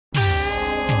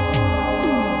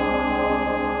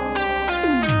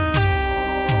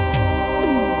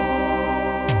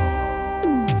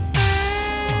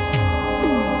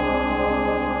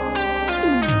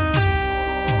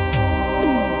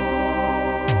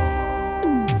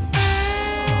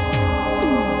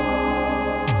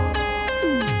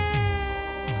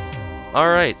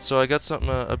Alright, so I got something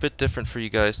a bit different for you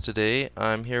guys today.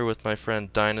 I'm here with my friend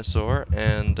D1NOSAWR,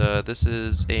 and this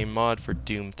is a mod for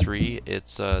Doom 3.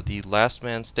 It's the Last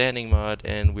Man Standing mod,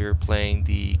 and we're playing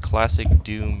the classic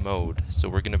Doom mode. So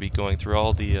we're going to be going through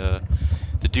all the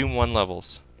Doom 1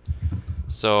 levels.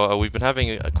 So we've been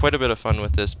having quite a bit of fun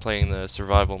with this, playing the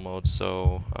survival mode,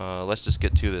 so let's just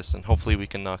get to this, and hopefully we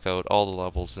can knock out all the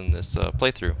levels in this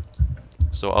playthrough.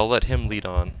 So I'll let him lead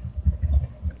on.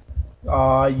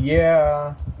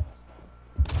 Yeah.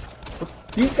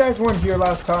 These guys weren't here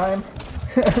last time.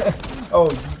 Oh,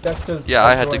 that's because Yeah,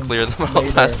 I had to clear them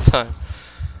out last time.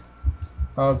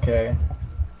 Okay.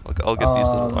 I'll get these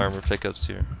little armor pickups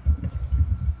here.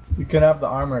 You can have the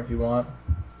armor if you want.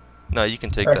 No, you can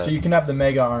take Actually, that. you can have the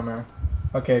mega armor.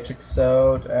 Okay, check this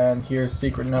out. And here's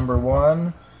secret number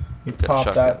 1. You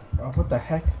pop that. Oh, what the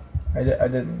heck? I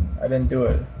didn't do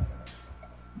it.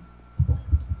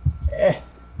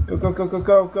 Go, go, go, go,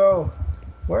 go, go.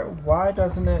 Why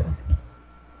doesn't it?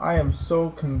 I am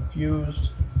so confused.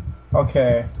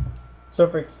 Okay.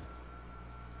 Surfix.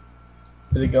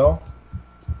 Did it go?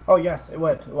 Oh, yes, it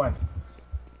went.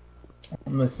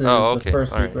 And this is the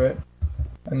first secret.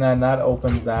 And then that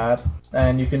opens that.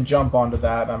 And you can jump onto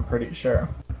that, I'm pretty sure.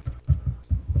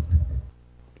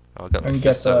 Oh, got my and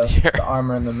get the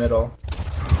armor in the middle.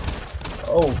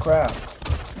 Oh, crap.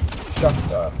 Shut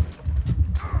up.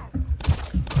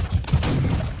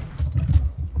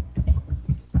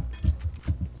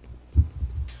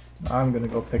 I'm gonna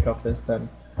go pick up this then.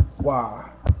 Wow.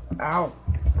 Ow.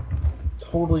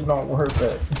 Totally not worth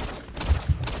it.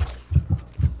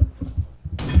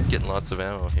 Getting lots of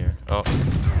ammo here. Oh.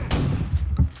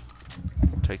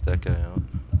 Take that guy out.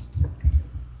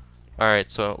 Alright,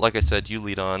 so like I said, you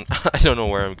lead on. I don't know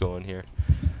where I'm going here.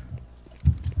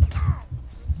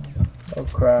 Oh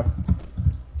crap.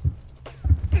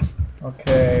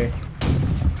 Okay.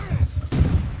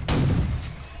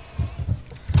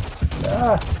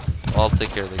 Ah! I'll take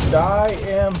care of the guy. Die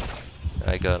him!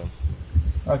 I got him.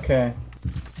 Okay.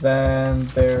 Then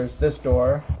there's this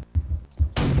door.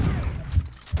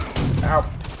 Ow!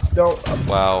 Don't.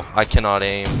 Wow, I cannot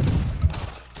aim.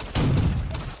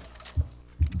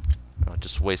 I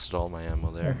just wasted all my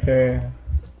ammo there. Okay.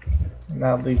 And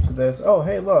that leads to this. Oh,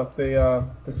 hey, look, the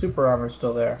super armor's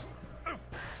still there.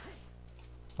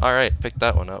 Alright, pick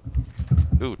that one up.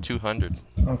 Ooh, 200.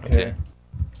 Okay.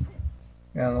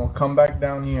 And we'll come back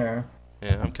down here.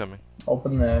 Yeah, I'm coming.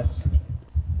 Open this.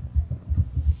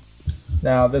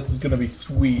 Now this is gonna be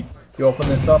sweet. You open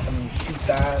this up and you shoot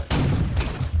that.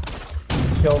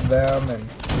 Kill them, and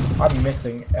I'm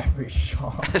missing every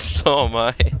shot. So am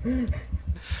I.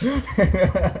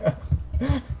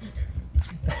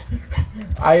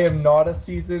 I am not a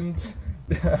seasoned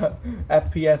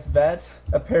FPS vet,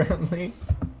 apparently.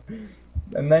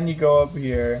 And then you go up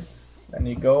here, and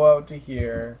you go out to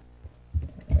here,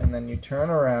 and then you turn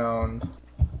around,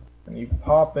 and you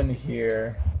pop in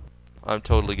here. I'm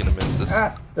totally gonna miss this.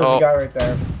 Ah, there's a guy right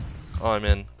there. Oh, I'm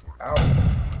in. Ow.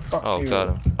 Fuck Oh, you. got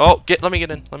him. Oh, let me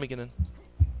get in. Let me get in.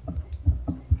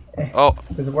 Oh.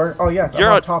 Does it work? Oh yes, You're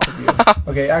I'm on top of you.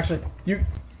 Okay, actually, you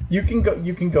can go.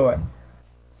 You can go in.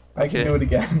 I can do it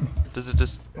again. Does it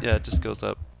just? Yeah, it just goes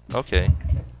up. Okay.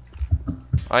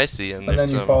 I see, and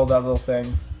there's then you follow that little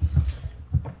thing.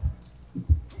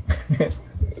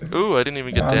 Ooh, I didn't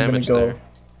even get damaged there.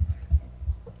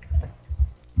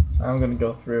 I'm gonna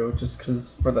go through just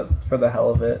cause for the hell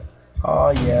of it. Oh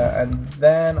yeah, and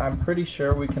then I'm pretty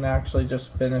sure we can actually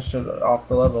just finish it off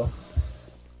the level,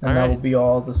 and that will be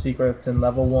all the secrets in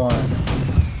level 1.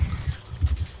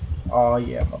 Oh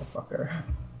yeah, motherfucker.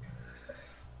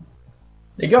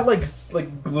 It got like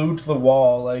glued to the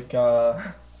wall, like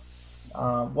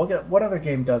what other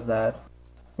game does that?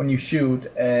 When you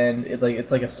shoot and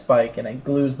it's like a spike and it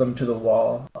glues them to the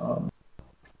wall.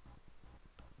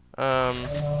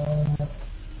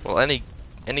 Well, any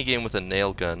game with a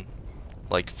nail gun,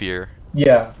 like Fear.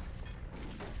 Yeah.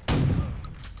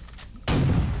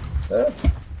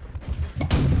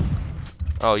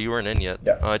 Oh, you weren't in yet.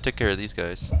 Yeah. Oh, I took care of these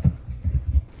guys.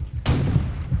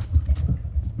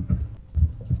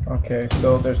 Okay,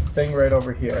 so there's a thing right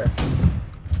over here.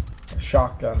 A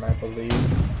shotgun, I believe.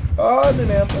 Oh, and an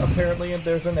amp. Apparently,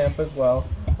 there's an amp as well.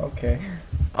 Okay.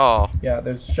 Oh. Yeah,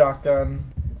 there's shotgun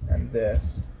and this.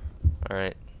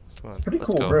 Alright. Come on. Pretty let's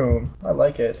cool go. room. I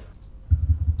like it.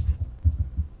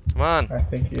 Come on. I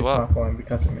think he's not going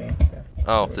because of me. Yeah,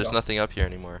 oh, there's nothing up here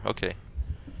anymore. Okay.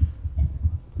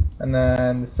 And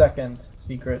then the second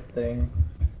secret thing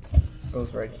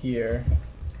goes right here.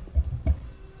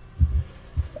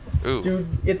 Ooh. Dude,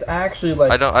 it's actually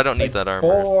like I don't need that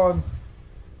armor.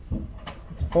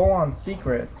 Full on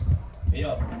secrets. Hey,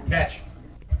 yo, catch.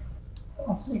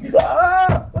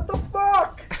 Ah! What the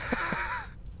fuck?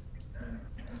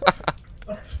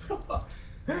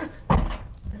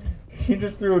 He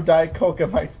just threw a Diet Coke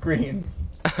at my screens.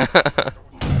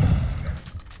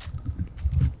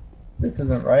 This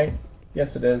isn't right.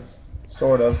 Yes, it is.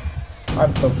 Sort of.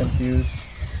 I'm so confused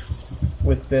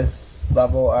with this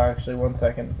level. Actually, one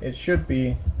second. It should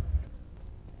be.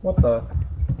 What the?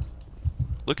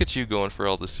 Look at you going for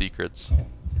all the secrets.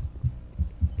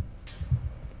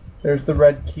 There's the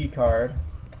red key card.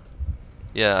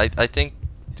 Yeah, I think,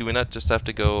 do we not just have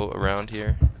to go around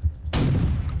here?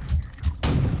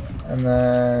 And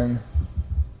then.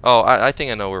 Oh, I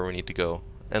think I know where we need to go.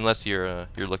 Unless you're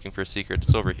looking for a secret,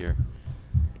 it's over here.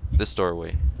 This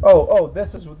doorway. Oh,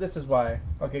 this is why.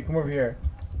 Okay, come over here.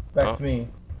 Back to me.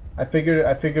 I figured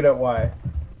out why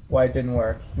it didn't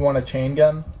work. You want a chain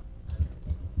gun?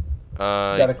 You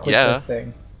gotta click this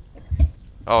thing.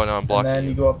 Oh no, I'm blocking. And then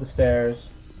you go up the stairs.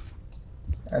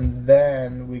 And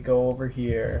then we go over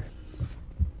here.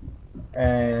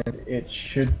 And it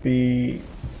should be.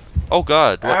 Oh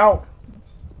god. What? Ow!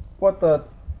 What the?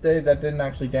 That didn't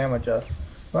actually damage us.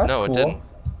 Well, that's No, cool. it didn't.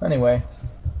 Anyway.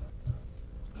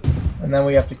 And then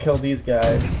we have to kill these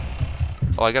guys.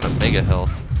 Oh, I got a mega health.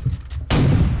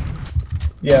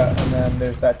 Yeah, and then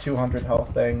there's that 200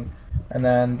 health thing. And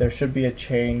then there should be a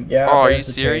chain. Yeah. Oh, are there's you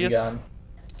the serious? chain gun.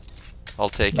 I'll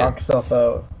take Knock yourself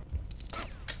out.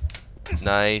 it.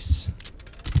 Nice.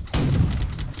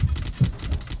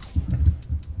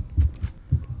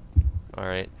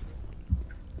 Alright.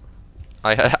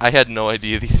 I had no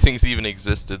idea these things even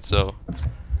existed, so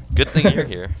good thing you're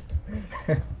here.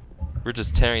 We're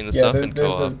just tearing this up in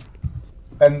co-op.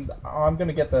 And I'm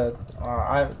gonna get the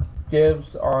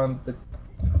dibs on the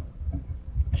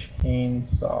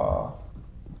chainsaw.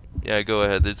 Yeah, go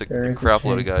ahead. There's a crap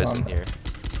load of guys in here.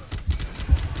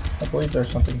 I believe there's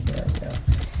something here. Yeah.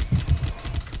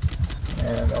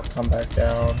 And I'll come back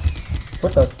down.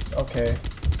 What the? Okay.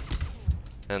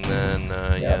 And then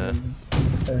yeah.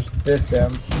 There's this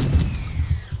M.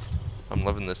 I'm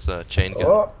loving this chain gun.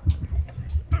 Oh.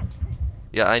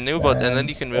 Yeah, I knew about, and then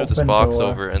you can move this Open box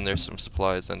door. over, and there's some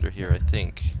supplies under here, I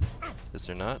think. Is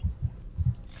there not?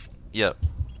 Yep.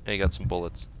 Yeah, you got some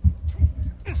bullets.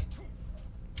 And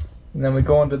then we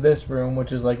go into this room,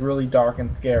 which is like really dark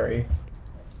and scary.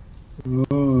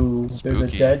 Ooh, there's a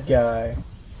Spooky. dead guy.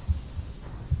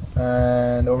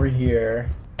 And over here,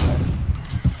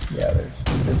 yeah, there's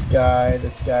this guy,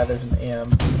 there's an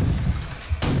M.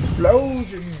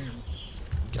 Explosions!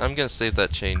 I'm gonna save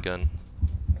that chain gun.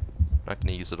 Not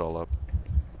gonna use it all up.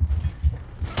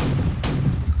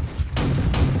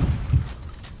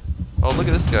 Oh, look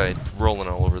at this guy rolling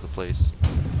all over the place.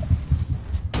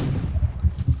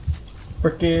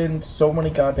 Frickin' so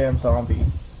many goddamn zombies.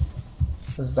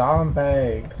 The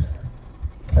zombags.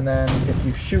 And then if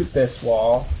you shoot this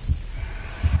wall,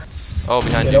 Oh,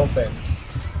 behind it you. opens.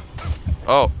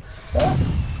 Oh, Ah.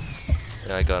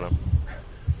 yeah, I got him.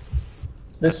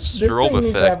 This strobe thing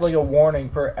needs to have effect. like a warning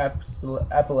for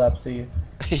epilepsy.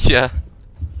 Yeah.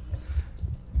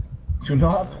 Do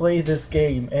not play this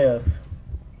game if.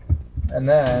 And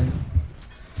then,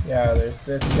 yeah, there's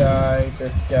this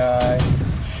guy.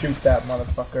 Shoot that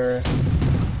motherfucker.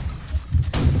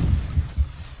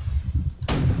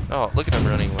 Oh, look at him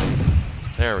running away.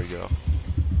 There we go.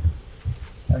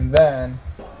 And then,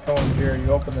 come over here,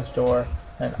 you open this door,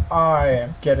 and I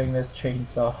am getting this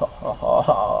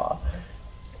chainsaw.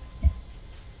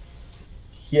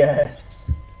 Yes.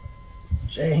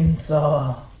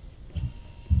 Chainsaw.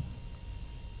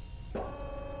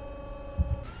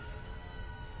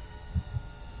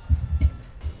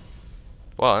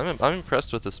 Wow, I'm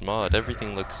impressed with this mod.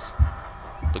 Everything looks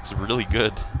really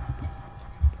good.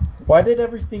 Why did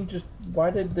everything just? Why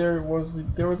did there was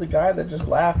a guy that just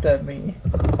laughed at me?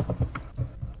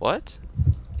 What?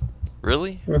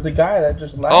 Really? There was a guy that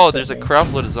just laughed. Oh, at there's a me.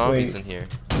 crap load of zombies Wait. in here.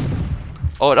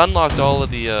 Oh, it unlocked all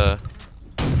of the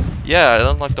yeah, it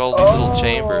unlocked all these little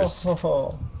chambers.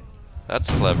 Oh, That's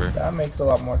clever. that makes a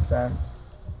lot more sense.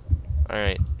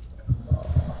 Alright.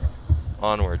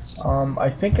 Onwards. I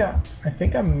think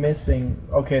I'm missing.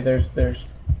 Okay, there's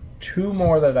two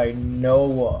more that I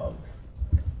know of.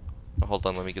 Hold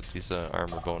on, let me get these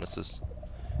armor bonuses.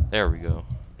 There we go.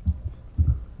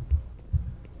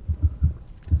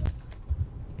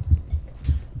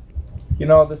 You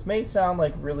know, this may sound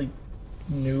like really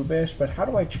noobish, but how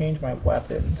do I change my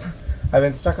weapons? I've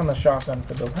been stuck on the shotgun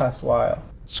for the last while.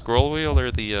 Scroll wheel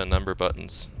or the number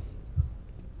buttons?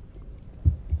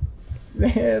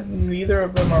 Neither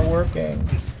of them are working.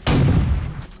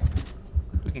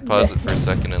 We can pause it for a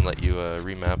second and let you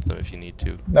remap them if you need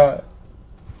to. No,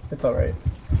 It's alright.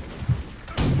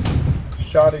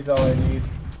 Shoddy's all I need.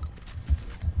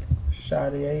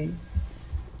 Shoddy 8.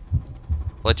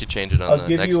 Let you change it on I'll the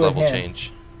give next you a level hint.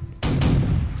 change.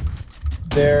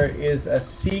 There is a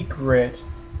secret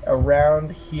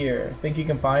around here. Think you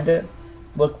can find it?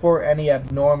 Look for any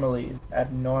abnormalities.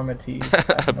 Abnormities.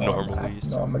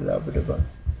 Abnormalities.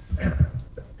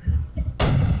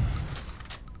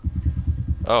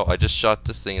 Oh, I just shot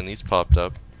this thing and these popped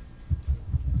up.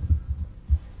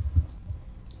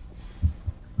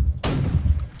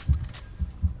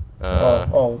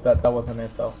 That wasn't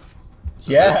it though.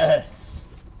 So Yes! this,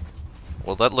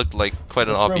 well, that looked like quite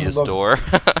an This room obvious looks- door.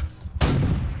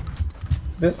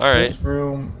 This Alright.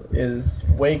 room is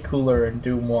way cooler in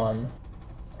Doom 1.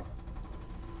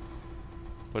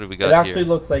 What do we It got actually here?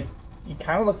 looks like, it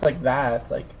kind of looks like that,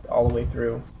 like all the way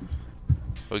through.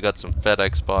 We got some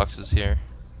FedEx boxes here.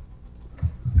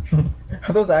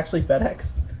 Are those actually FedEx?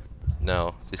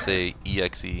 No, they say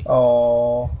EXE.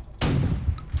 Oh,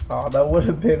 that would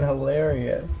have been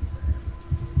hilarious.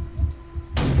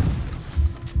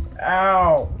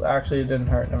 Ow! Actually, it didn't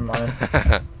hurt. Never mind.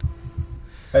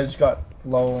 I just got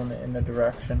blown in a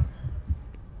direction.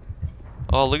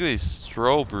 Oh, look at these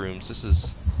strobe rooms. This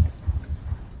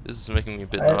is making me a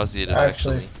bit nauseated,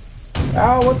 actually.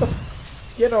 Ow! What the?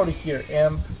 Get out of here,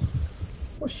 imp!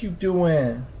 What you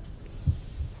doing?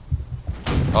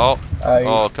 Oh,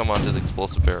 oh, come on to the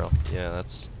explosive barrel. Yeah,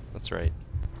 that's right.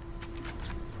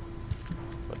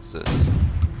 What's this?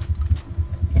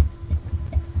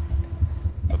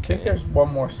 I think there's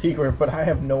one more secret, but I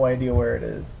have no idea where it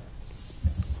is.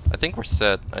 I think we're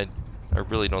set. I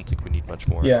really don't think we need much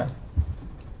more. Yeah.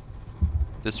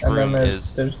 This And room then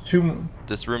is there's two.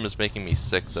 this room is making me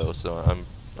sick though, so I'm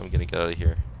gonna get out of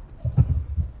here.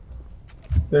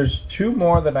 There's two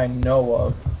more that I know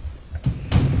of.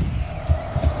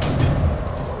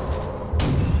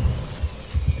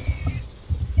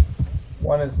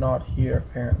 One is not here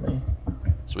apparently.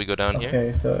 So we go down here.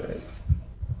 Okay, so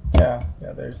yeah,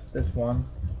 there's this one,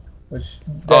 which.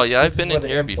 Oh yeah, I've this is been where in the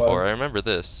here imp before. was. I remember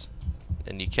this.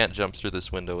 And you can't jump through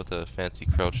this window with a fancy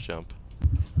crouch jump.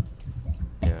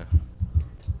 Yeah.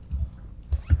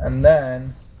 And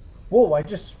then, whoa! I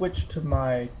just switched to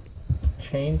my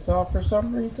chainsaw for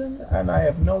some reason, and I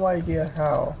have no idea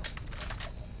how.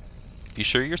 You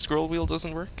sure your scroll wheel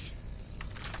doesn't work?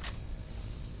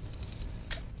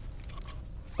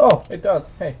 Oh, it does.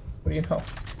 Hey, what do you know?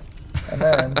 And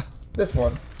then this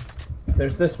one.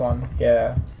 There's this one.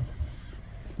 Yeah.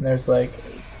 And there's like.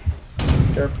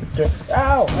 Derp, derp.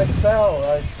 Ow! I fell.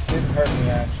 It didn't hurt me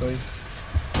actually.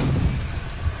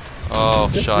 Oh,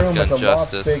 This shotgun room is a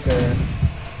justice. lot bigger.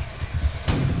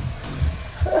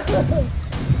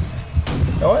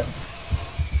 You know what?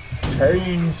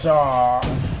 Chainsaw.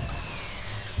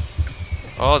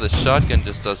 Oh, the shotgun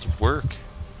just does work.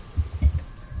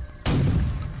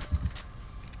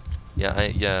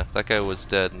 Yeah, that guy was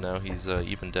dead, and now he's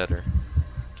even deader.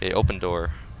 Okay, open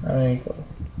door. There you go.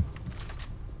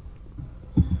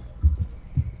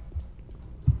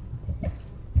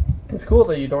 It's cool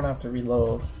that you don't have to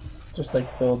reload. Just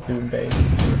like full Doom base.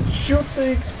 Shoot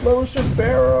the explosive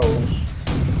barrels!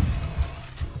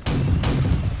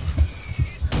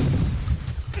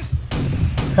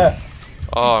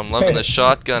 Oh, I'm loving the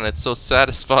shotgun. It's so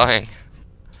satisfying.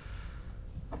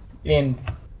 In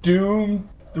Doom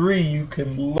 3, you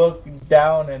can look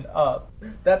down and up.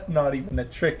 That's not even a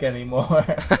trick anymore.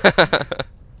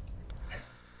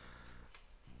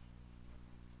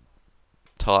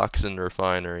 Toxin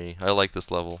refinery. I like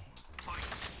this level.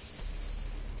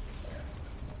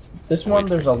 This one,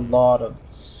 there's a lot of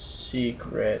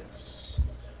secrets.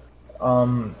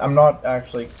 I'm not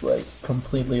actually like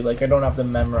completely like I don't have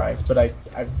them memorized, but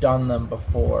I've done them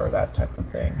before, that type of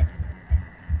thing.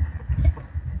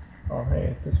 Oh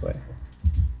hey, it's this way.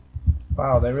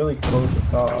 Wow, they really closed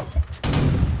this off.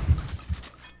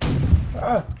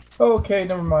 Ah, okay,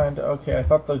 never mind. Okay, I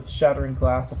thought the shattering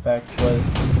glass effect was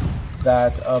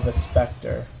that of a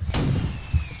specter,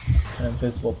 an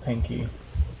invisible pinky.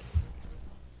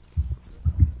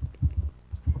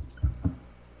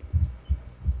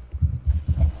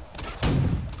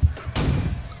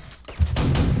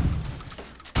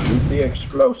 The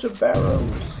explosive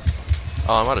barrels.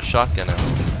 Oh, I'm out of shotgun ammo.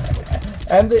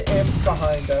 And the imp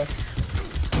behind us.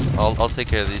 I'll take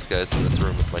care of these guys in this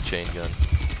room with my chain gun.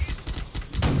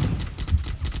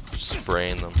 Just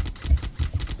spraying them.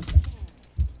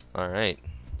 Alright.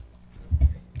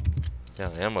 Yeah,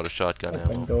 I am out of shotgun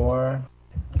Open ammo. door.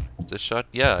 This shot?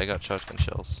 Yeah, I got shotgun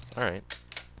shells. Alright.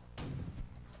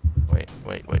 Wait.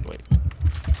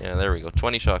 Yeah, there we go.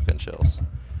 20 shotgun shells.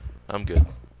 I'm good.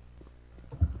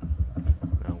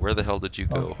 Now Where the hell did you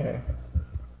go? Okay.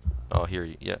 Oh, here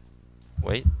you. Yeah.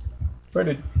 Wait. Where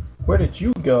did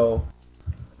you go?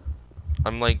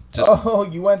 I'm like just. Oh,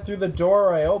 you went through the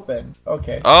door I opened.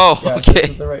 Okay. Oh, Yeah, okay. this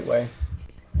is the right way.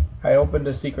 I opened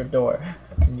a secret door,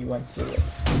 and you went through it.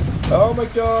 Oh my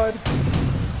god!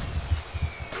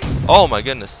 Oh my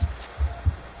goodness.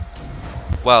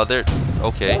 Wow, they're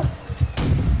okay.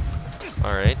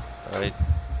 All right. Who am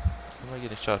I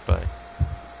getting shot by?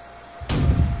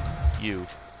 You.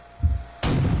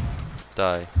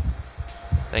 Die.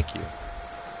 Thank you.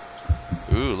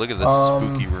 Ooh, look at this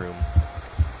spooky room.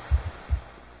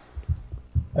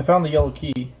 I found the yellow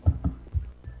key.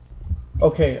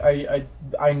 Okay,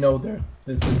 I know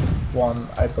this is one.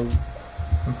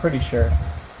 I'm pretty sure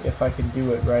if I can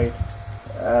do it right.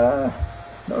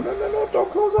 No,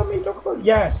 don't close on me, don't close.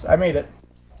 Yes, I made it.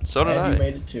 So did I. You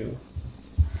made it too.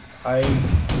 Oh,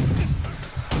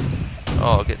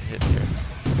 I'll get hit here.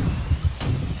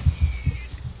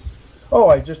 Oh,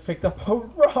 I just picked up a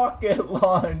rocket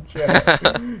launcher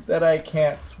that I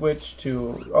can't switch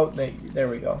to. Oh, there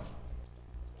we go.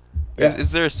 Yeah.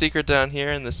 Is there a secret down here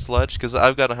in this sludge? Because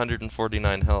I've got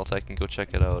 149 health. I can go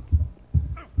check it out.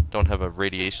 Don't have a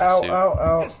radiation suit.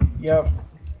 Ow. Yep.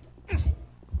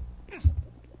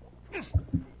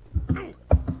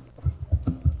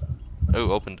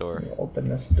 Oh, open door. Open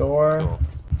this door. Cool.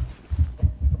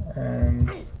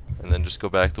 And then just go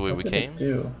back the way we came?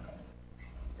 Do?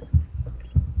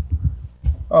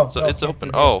 Oh, so no, it's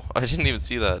open. Oh, I didn't even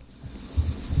see that.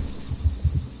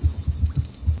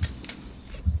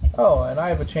 Oh, and I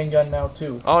have a chain gun now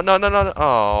too. Oh, no.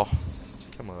 Oh,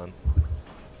 come on.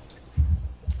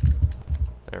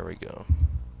 There we go.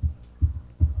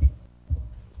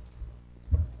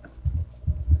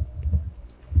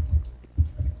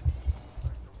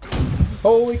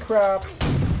 Holy crap!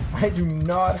 I do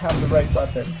not have the right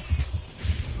button.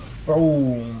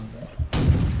 Boom.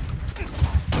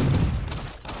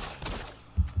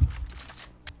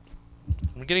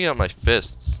 I'm getting out my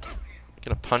fists. I'm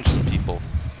gonna punch some people.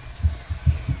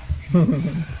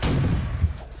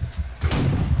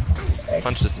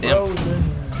 Punch this imp.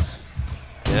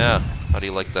 Yeah, how do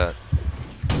you like that?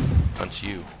 Punch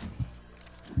you.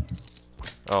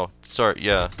 Oh, sorry,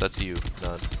 yeah, that's you,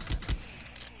 not.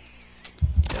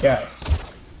 Yeah.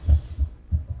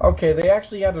 Okay, they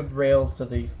actually added rails to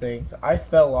these things. I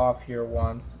fell off here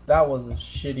once. That was a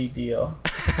shitty deal.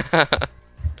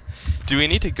 Do we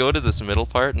need to go to this middle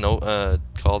part? No,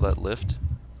 call that lift?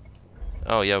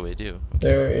 Oh, yeah, we do. Okay.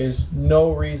 There is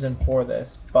no reason for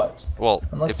this, but... Well,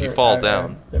 if you fall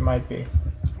down... there might be.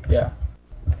 Yeah.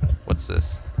 What's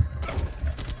this?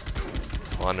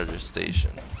 Monitor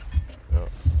station. Oh.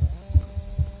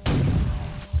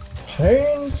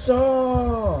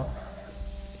 Chainsaw!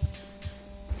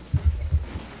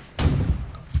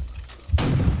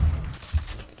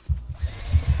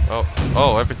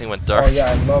 Oh, everything went dark. Oh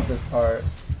yeah, I love this part.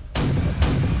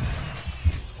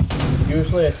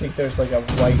 Usually I think there's like a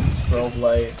white strobe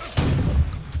light.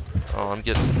 Oh, I'm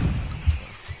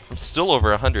still over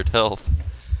 100 health.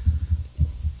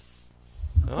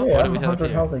 Oh, yeah, what do we I'm have 100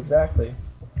 here? health exactly.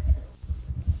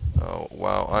 Oh,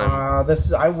 wow,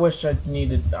 I wish I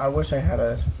had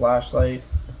a flashlight.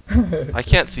 I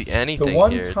can't see anything The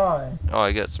one here. time Oh,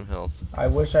 I got some health. I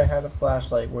wish I had a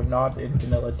flashlight. We're not in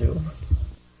Vanilla Doom.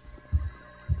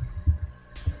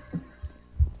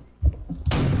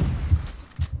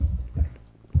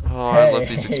 Oh, I love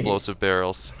these explosive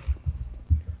barrels.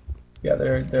 Yeah,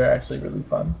 they're actually really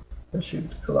fun to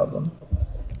shoot. I love them.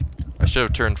 I should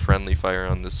have turned friendly fire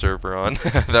on this server on.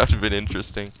 That would have been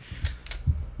interesting.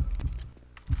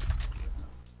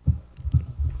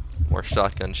 More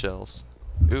shotgun shells.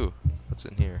 Ooh, what's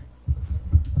in here?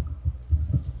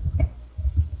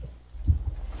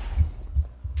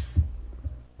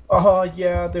 Oh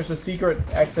yeah, there's a secret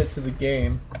exit to the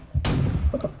game.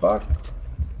 What the fuck?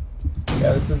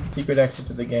 Yeah, this is the secret exit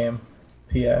to the game.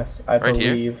 P.S. I Right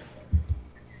here? believe.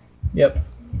 Yep.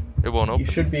 It won't open.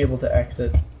 You should be able to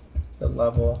exit the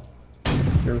level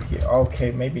through here. Okay,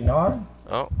 maybe not.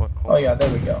 Oh, what? Oh yeah,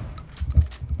 there we go.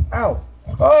 Ow!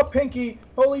 Oh, Pinky!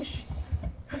 Holy sh!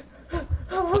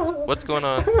 What's going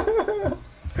on?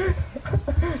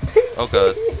 Oh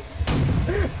god.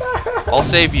 I'll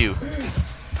save you.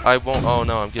 I won't. Oh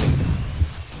no, I'm getting.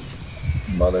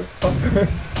 Motherfucker.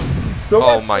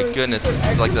 Oh my goodness, this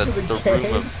is like the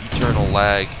room of eternal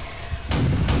lag.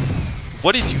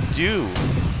 What did you do?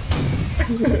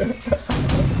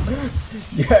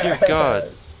 Yeah. Dear God.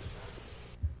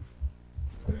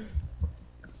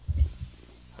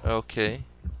 Okay.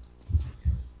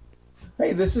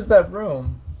 Hey, this is that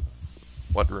room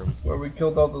What room? where we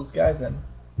killed all those guys in.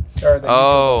 Or that you killed Oh.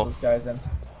 all those guys in.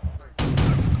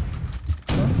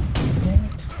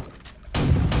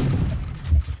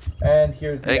 And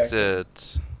here's the exit.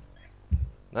 Exit.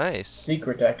 Nice.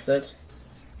 Secret exit.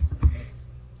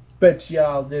 Bet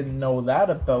y'all didn't know that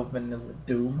about Vanilla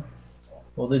Doom.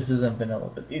 Well, this isn't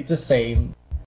vanilla, but it's the same.